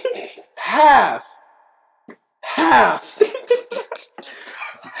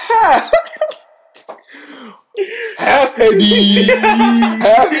Eddie.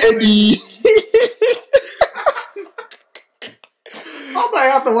 I might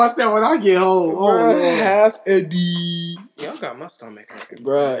have to watch that when I get home. Bruh, half Eddie. Y'all got my stomach hurting.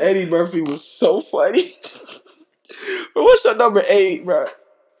 Bruh, Eddie Murphy was so funny. What's your number 8, bruh?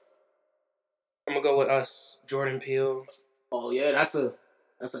 I'm gonna go with Us, Jordan Peele. Oh yeah, that's an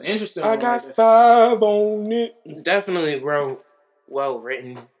interesting I one. got 5 on it. Definitely well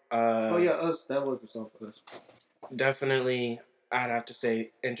written. Us. That was the song for Us. Definitely, I'd have to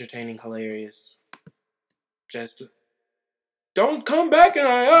say entertaining, hilarious. Just don't come back and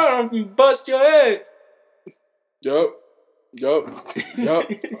I bust your head. Yup.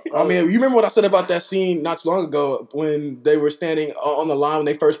 I mean, you remember what I said about that scene not too long ago when they were standing on the line when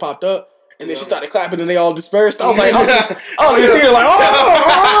they first popped up? And then she started clapping and they all dispersed. I was like, I was in the theater like,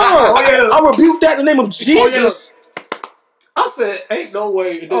 I rebuke that in the name of Jesus. I said, ain't no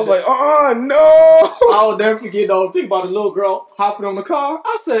way. I was like, no. I'll never forget the thing about the little girl hopping on the car.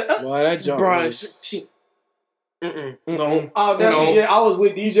 I said, boy, that jump. Bruh, she No. Oh, No. yeah, I was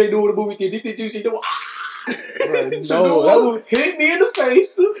with DJ doing the movie theater. This is DJ doing. No, that movie. Hit me in the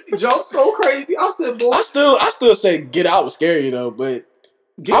face. Jumped so crazy. I said, boy. I still say Get Out was scary though, but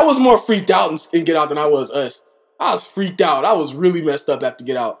I was more freaked out in Get Out than I was Us. I was freaked out. I was really messed up after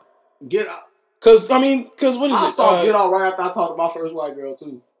Get Out. Get Out. Cause what is I it? saw Get Out right after I talked to my first white girl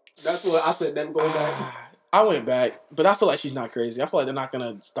too. That's what I said. Never going back. I went back, but I feel like she's not crazy. I feel like they're not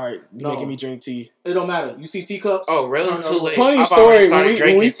gonna start making me drink tea. It don't matter. You see teacups? Oh, really? Too late. Funny story.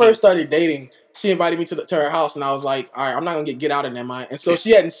 When we first started dating, she invited me to her house, and I was like, "All right, I'm not gonna get out in that mind." And so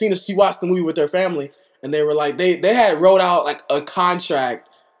she hadn't seen it. She watched the movie with her family, and they were like, they had wrote out like a contract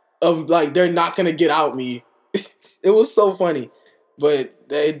of like they're not gonna get out me. It was so funny, but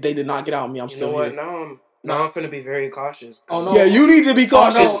they did not get out me. I'm still here. Now I'm finna be very cautious. Oh no! Yeah, you need to be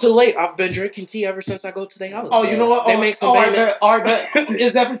cautious. It's too late. I've been drinking tea ever since I go to their house. Oh, you know what? They make some all right,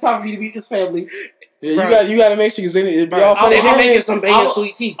 it's definitely time for you to meet this family. Yeah, you gotta make sure because they be making some banging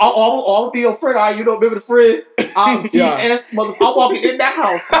sweet tea. I'll be your friend. All right, you don't remember the friend? I'm TS, mother. I'm walking in that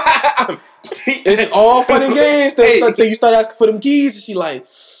house. It's all fun and games until you start asking for them keys, and she like,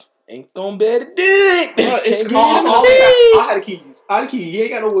 ain't gonna be able to do it. I had the keys. I had the keys. You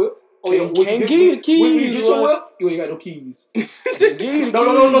ain't got no whip. Oh yeah, can't give you the keys. When you get your whip, you ain't got no keys. No.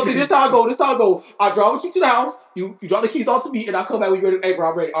 See, this how I go. I drive with you to the house. You drop the keys off to me, and I come back when you ready. Hey, bro,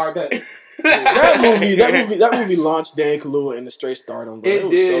 I'm ready. All right, bet. that movie launched Dan Kaluuya into straight stardom, bro. It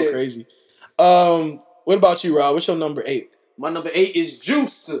was so crazy. What about you, Rob? What's your number 8? My number 8 is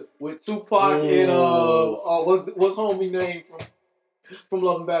Juice with Tupac and what's homie name from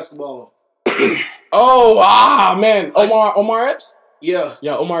Love and Basketball? Man, Omar Epps. Yeah,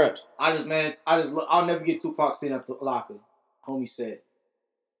 Omar Epps. I'll never get Tupac sitting at the locker. Homie said,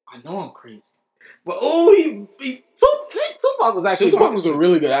 "I know I'm crazy, but Tupac was actually a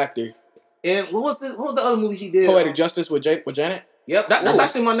really good actor." And what was the other movie he did? Poetic Justice with Janet. Yep, that's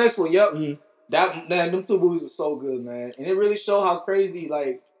actually my next one. Yep, mm-hmm. Them two movies were so good, man, and it really showed how crazy.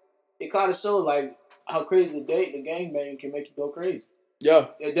 Like, it kind of showed like how crazy the gangbang can make you go crazy. Yeah,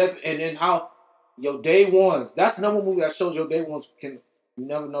 and then how your day ones. That's the number movie that shows your day ones you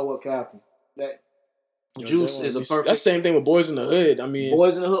never know what can happen. That Juice is a perfect. That's the same thing with Boys in the Hood. I mean,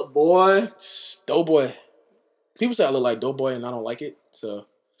 Boys in the Hood, boy, Doughboy. People say I look like Doughboy, and I don't like it. So,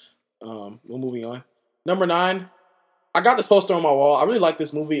 we're moving on. Number 9. I got this poster on my wall. I really like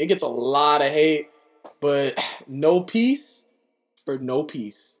this movie. It gets a lot of hate, but No Peace for No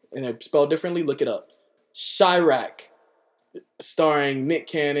Peace, and it's spelled differently. Look it up. Chirac, starring Nick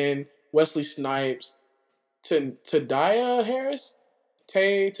Cannon, Wesley Snipes, Tadaya Harris.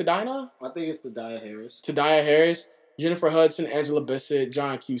 Tadina? I think it's Tadaya Harris. Tadaya Harris, Jennifer Hudson, Angela Bassett,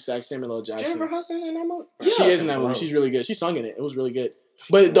 John Cusack, Samuel L. Jackson. Jennifer Hudson's in that movie? Yeah, she is in that movie. She's really good. She sung in it. It was really good.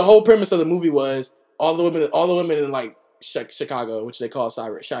 But the whole premise of the movie was all the women in like Chicago, which they call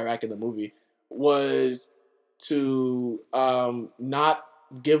Chirac in the movie, was to not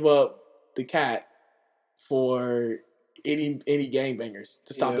give up the cat for any gangbangers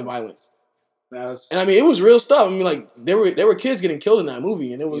to stop the violence. And I mean, it was real stuff. I mean, like there were kids getting killed in that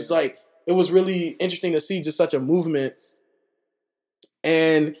movie, and it was like it was really interesting to see just such a movement.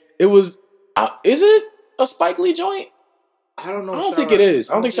 And it was, is it a Spike Lee joint? I don't know. I don't think it is.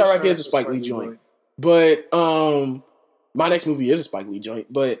 I don't think Chirac is a Spike Lee joint. But my next movie is a Spike Lee joint.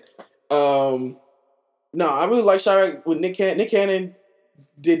 But no, I really like Chirac with Nick Cannon. Nick Cannon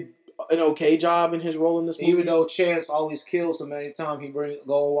did an okay job in his role in this movie. Even though Chance always kills him anytime he go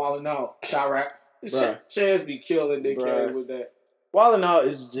Wildin' Out. Chirac. Chance be killing Nick Cannon with that. Wildin' Out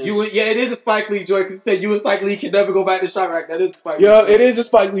is just... it is a Spike Lee joint because he said you and Spike Lee can never go back to Chirac. That is a Spike Lee joint. It is a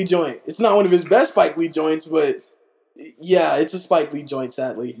Spike Lee joint. It's not one of his best Spike Lee joints, but yeah, it's a Spike Lee joint,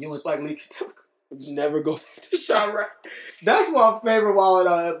 sadly. You and Spike Lee can never go back to Chirac. That's my favorite Wildin'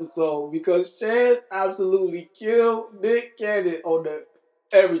 Out episode because Chance absolutely killed Nick Cannon on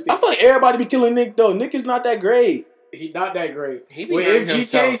everything. I feel like everybody be killing Nick, though. Nick is not that great. He's not that great. When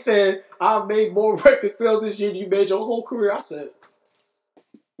MGK said, I made more record sales this year than you made your whole career, I said,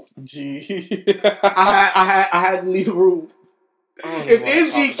 gee. I had to leave the room. If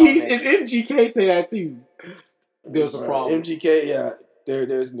MGK say that to you, there's a problem. MGK, yeah,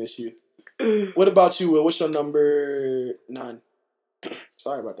 there's an issue. What about you, Will? What's your number 9?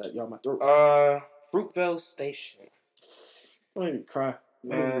 Sorry about that, y'all. My throat. Fruitvale Station. I made me cry.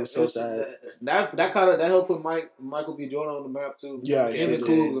 Man, it was so sad. That helped put Michael B. Jordan on the map too. Yeah, him and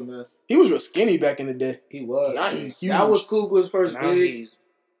Coogler, man. He was real skinny back in the day. He was. Now he's huge. That was Coogler's first big.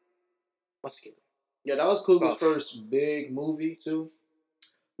 Muscular. Yeah, that was Coogler's first big movie too.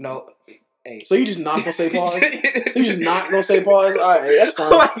 No, Hey. So you just not gonna say pause? You just not gonna say pause? All right, that's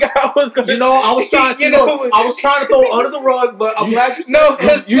fine. Like I was gonna, I was trying to, I was trying to throw it under the rug, but I'm glad you said no,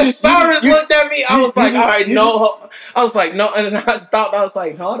 because Cyrus looked at me. I was like, all right, no. I was like, no, and then I stopped. I was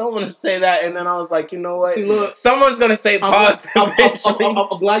like, no, I don't want to say that. And then I was like, you know what? See, look, someone's gonna say pause.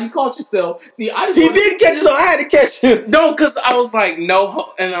 I'm glad you caught yourself. See, he did catch it, so I had to catch him. No, because I was like,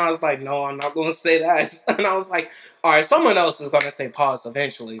 no, and I was like, no, I'm not gonna say that. And I was like, all right, someone else is gonna say pause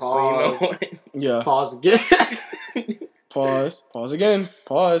eventually. Pause. So you know what? Yeah. Pause again. Pause. Pause again.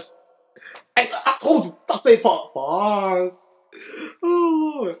 Pause. Hey, I told you, stop saying pause. Pause.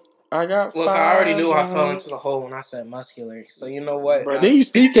 Oh Lord. I got. Look, I already knew I fell into the hole when I said muscular. So you know what? Bro, then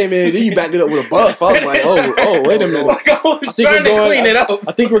Steve came in, then you backed it up with a buff. I was like, oh, wait a minute. Like I was trying to clean it up.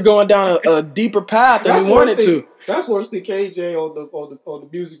 I think we're going down a deeper path than we wanted to. That's worse than KJ on the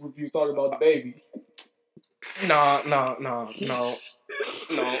music review talking about the baby. No.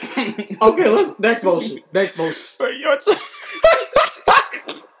 Okay, let's next motion. Your turn.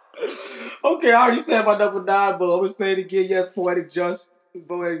 Okay, I already said my number 9, but I'm gonna say it again. Yes, Poetic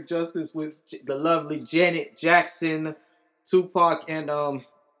Justice with the lovely Janet Jackson, Tupac, and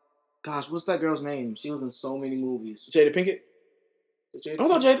gosh, what's that girl's name? She was in so many movies. Jada Pinkett. I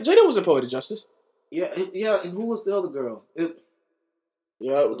thought Jada was in Poetic Justice. Yeah. And who was the other girl? I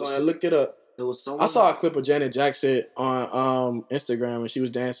looked it up. It was so. I saw a clip of Janet Jackson on Instagram, and she was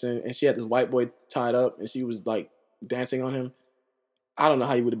dancing, and she had this white boy tied up, and she was like dancing on him. I don't know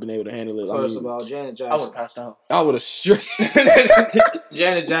how you would have been able to handle it. First of all, Janet Jackson. I would have passed out. I would have straight.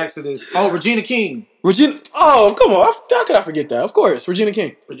 Janet Jackson is. Oh, Regina King. Oh, come on. How could I forget that? Of course, Regina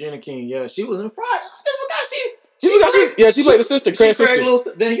King. Regina King, yeah. She was in Friday. I just forgot she played the sister, Craig's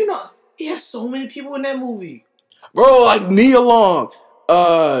sister. Then, he had so many people in that movie. Bro, like Nia Long.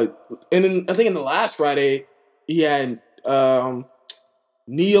 And then I think in the last Friday, he had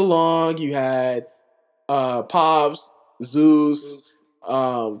Nia Long, you had Pops, Zeus,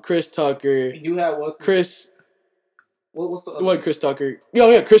 Chris Tucker. You had what's the other? What Chris Tucker?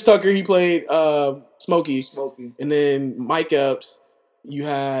 Yeah, Chris Tucker. He played Smokey. And then Mike Epps. You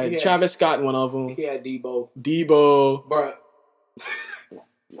had Travis Scott in one of them. He had Debo. Bruh.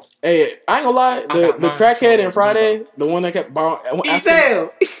 Hey, I ain't gonna lie. The crackhead in Friday, the one that kept borrowing.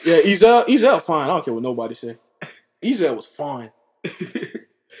 Ezel. Yeah, Ezel fine. I don't care what nobody say. Ezel was fine.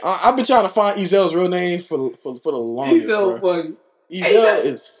 I've been trying to find Ezel's real name for the longest. Ezel funny. Ezel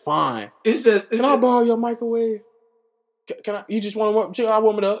is fine. It's just. Can I borrow your microwave? Can I? You just want to warm? Can I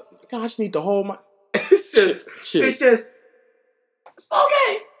warm it up? I just need the whole mic. It's just. It's just.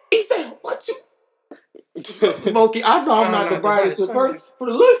 Okay, Ezel, what you? Smokey, I know I'm not the brightest at first. For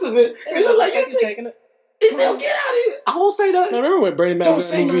the looks of it, it look like you're taking it. Ezel, get out of here! I won't say that. I remember when Brady Mac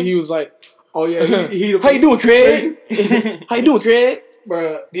was in the movie, he was like, "Oh yeah, he how you doing, Craig? How you doing, Craig?"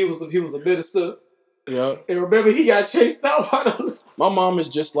 Bruh, he was a minister. Yeah. And remember, he got chased out by the. My mom is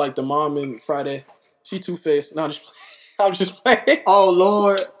just like the mom in Friday. She two-faced. No, I'm just playing. Oh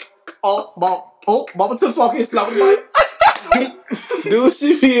Lord. Mama took walking slap like. Dude,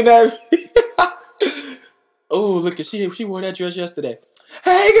 she be in that. Oh, look at she wore that dress yesterday.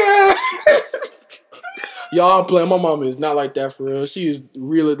 Hey girl. Y'all, I'm playing. My mama is not like that for real. She is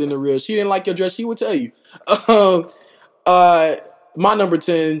realer than the real. She didn't like your dress, she would tell you. My number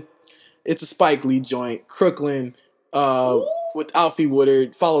 10, it's a Spike Lee joint. Crooklyn, with Alfie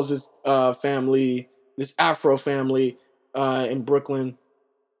Woodard. Follows his family, this Afro family in Brooklyn.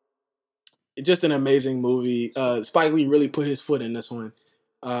 It's just an amazing movie. Spike Lee really put his foot in this one.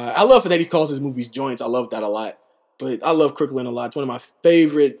 I love that he calls his movies joints. I love that a lot. But I love Crooklyn a lot. It's one of my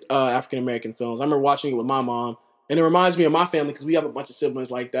favorite African-American films. I remember watching it with my mom. And it reminds me of my family because we have a bunch of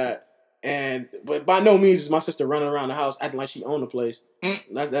siblings like that. But by no means is my sister running around the house acting like she owned the place.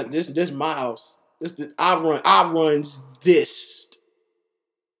 This is my house. I runs this.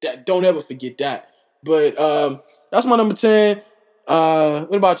 Don't ever forget that. But that's my number 10.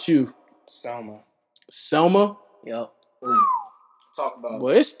 What about you? Selma? Yep. Talk about.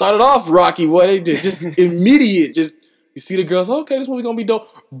 Well, it started off rocky. What they did, just immediate. Just you see the girls. Okay, this movie gonna be dope.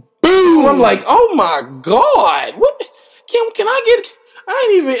 Boom! I'm like, oh my god, what? Can I get? I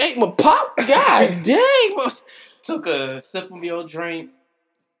ain't even ate my pop. God dang! Took a sip of your drink,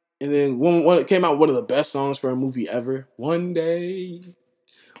 and then when it came out, one of the best songs for a movie ever. One day,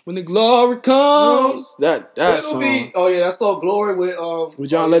 when the glory comes, that song. That song "Glory" with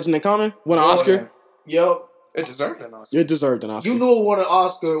John Legend and Common won an Oscar. Yep. It deserved an Oscar. It deserved an Oscar. You knew it won an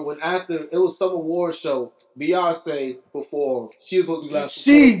Oscar when after it was some award show. Beyonce performed. She was supposed to be last.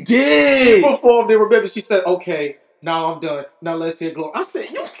 She did. She performed. And remember, she said, "Okay, now I'm done. Now let's hear glory." I said,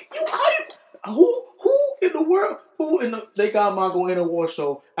 "You, who in the world? who in they got Mongo in a war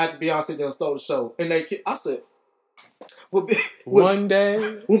show after Beyonce done stole the show? And I said, One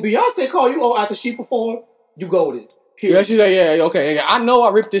day. when Beyonce call you after she performed, you golden. Yeah, she said, yeah, okay. I know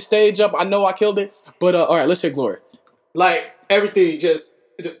I ripped this stage up. I know I killed it. But, all right, let's hear Glory. Like, everything just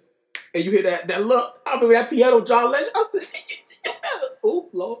and you hear that look. I remember that piano, John Legend. I said, oh,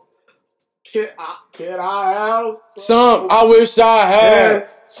 Lord. Can I have some? I wish I had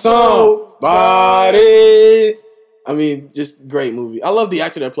somebody. I mean, just great movie. I love the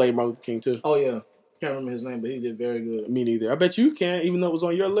actor that played Martin Luther King, too. Oh, yeah. Can't remember his name, but he did very good. Me neither. I bet you can, even though it was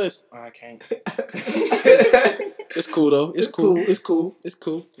on your list. I can't. It's cool, though. It's cool. It's cool. It's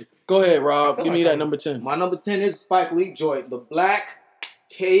cool. Go ahead, Rob. Give me that number 10. My number 10 is Spike Lee joint, The Black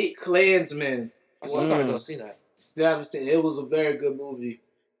Klansman. I still gotta go see that. Still haven't seen it. It was a very good movie.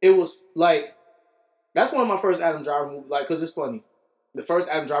 It was like, that's one of my first Adam Driver movies. Like, cause it's funny. The first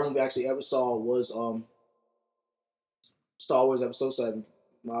Adam Driver movie I actually ever saw was Star Wars Episode 7,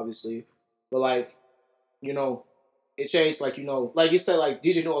 obviously. But like, you know, it changed. Like, you know, like you said, like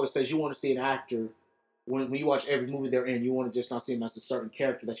DJ New always says, you want to see an actor when you watch every movie they're in. You want to just not see him as a certain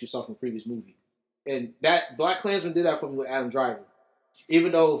character that you saw from a previous movie. And that Black Klansman did that for me with Adam Driver.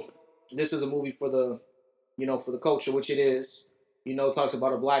 Even though this is a movie for the, you know, for the culture, which it is. You know, it talks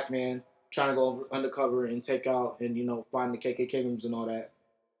about a black man trying to go undercover and take out and, you know, find the KKK members and all that.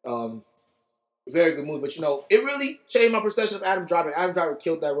 Very good movie. But, you know, it really changed my perception of Adam Driver. Adam Driver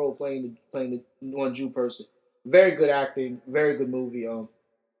killed that role playing the one Jew person. Very good acting. Very good movie.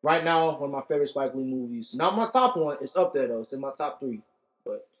 Right now, one of my favorite Spike Lee movies. Not my top one. It's up there, though. It's in my top 3.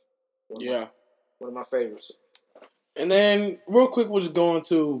 But, one of my favorites. And then, real quick, we'll just go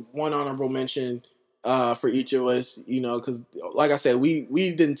into one honorable mention for each of us, you know, because, like I said,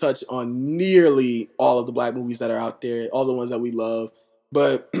 we didn't touch on nearly all of the black movies that are out there, all the ones that we love.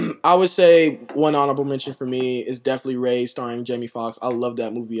 But I would say one honorable mention for me is definitely Ray, starring Jamie Foxx. I love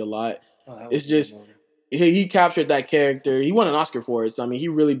that movie a lot. It's just, he captured that character. He won an Oscar for it. So, I mean, he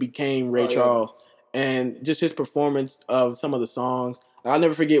really became Ray Charles. And just his performance of some of the songs. I'll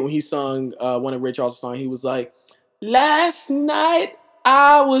never forget when he sung one of Ray Charles' songs. He was like, "Last night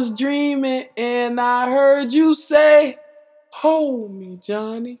I was dreaming and I heard you say, 'Hold me,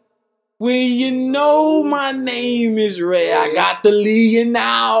 Johnny. When you know my name is Ray, I got the lead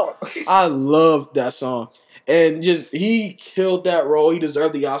now.'" I love that song. And just, he killed that role. He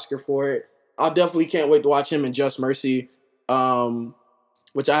deserved the Oscar for it. I definitely can't wait to watch him in Just Mercy,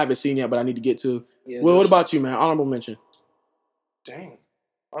 which I haven't seen yet, but I need to get to. Yeah, well, what about you, man? Honorable mention. Dang.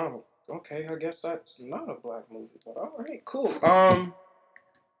 Okay, I guess that's not a black movie, but all right, cool.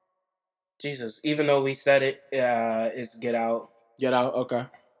 Jesus, even though we said it, it's Get Out. Get Out, okay.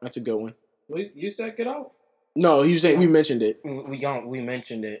 That's a good one. You said Get Out? No, you saying we mentioned it. We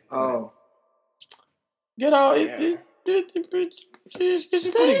mentioned it. Oh. Get Out, it's pretty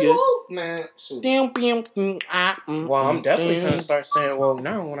good. Man. Well, I'm definitely finna start saying woke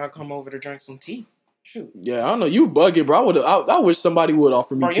now when I come over to drink some tea. Shoot. Yeah, I don't know. You bugging, bro. I wish somebody would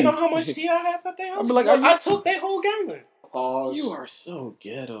offer me tea. You know how much tea I have at their house? Like, I took that whole gallon. You are so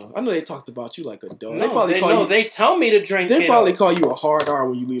ghetto. I know they talked about you like a dog. They tell me to drink. They probably call you a hard R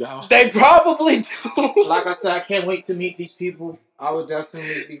when you leave the house. They probably do. Like I said, I can't wait to meet these people. I would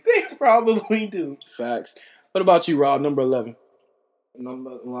definitely be. They probably do. Facts. What about you, Rob? Number 11.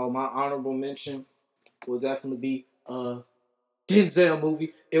 My honorable mention will definitely be Denzel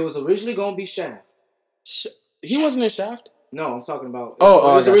movie. It was originally gonna be Shaft. He wasn't in Shaft? No, I'm talking about. It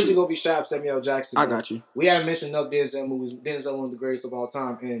was originally gonna be Shaft, Samuel Jackson. I got you. We haven't mentioned enough Denzel movies. Denzel, one of the greatest of all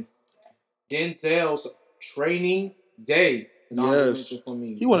time, and Denzel's Training Day. Yes. For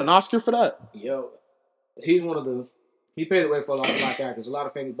me. He won an Oscar for that. Yo, he's one of the. He paved the way for a lot of black actors. A lot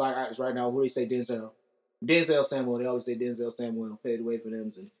of famous black actors right now. Who do they say Denzel? Denzel Samuel. They always say Denzel Samuel. Paved the way for them.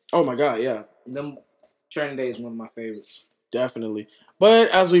 And oh my God, yeah. Them Training Day is one of my favorites. Definitely.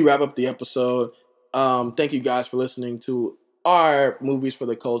 But as we wrap up the episode, thank you guys for listening to our movies for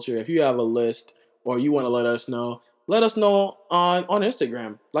the culture. If you have a list or you want to let us know on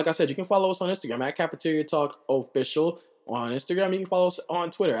Instagram. Like I said, you can follow us on Instagram at Cafeteria Talk Official. On Instagram, you can follow us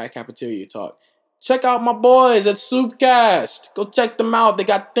on Twitter at Cafeteria Talk. Check out my boys at Soupcast. Go check them out. They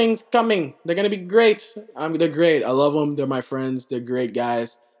got things coming. They're going to be great. They're great. I love them. They're my friends. They're great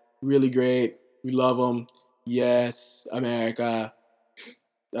guys. Really great. We love them. Yes, America.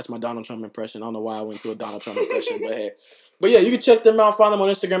 That's my Donald Trump impression. I don't know why I went to a Donald Trump impression, but hey. But yeah, you can check them out. Find them on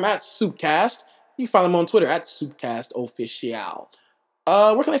Instagram at Soupcast. You can find them on Twitter at Soupcast Official.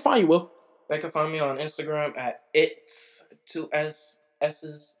 Where can they find you, Will? They can find me on Instagram at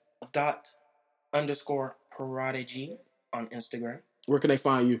its2s's._prodigy on Instagram. Where can they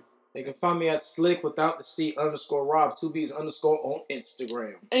find you? They can find me at slick without the C _Rob 2B's _ on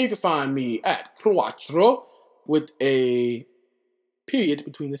Instagram. And you can find me at Quattro with a period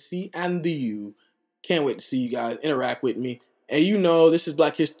between the C and the U. Can't wait to see you guys interact with me. And you know this is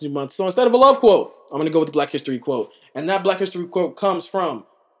Black History Month, so instead of a love quote, I'm going to go with the Black History quote. And that Black History quote comes from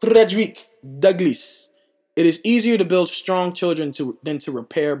Frederick Douglass. It is easier to build strong children than to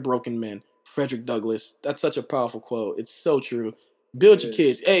repair broken men. Frederick Douglass. That's such a powerful quote. It's so true. Build your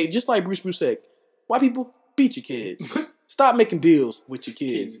kids. Hey, just like Bruce said, white people, beat your kids. Stop making deals with your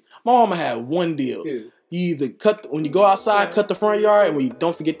kids. My mama had one deal. You either when you go outside, cut the front yard, and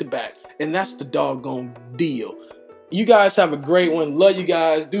don't forget the back. And that's the doggone deal. You guys have a great one. Love you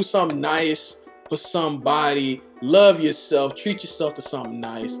guys. Do something nice for somebody. Love yourself. Treat yourself to something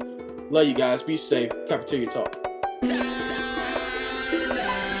nice. Love you guys. Be safe. Cafeteria Talk.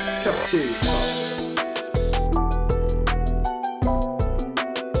 Cafeteria Talk.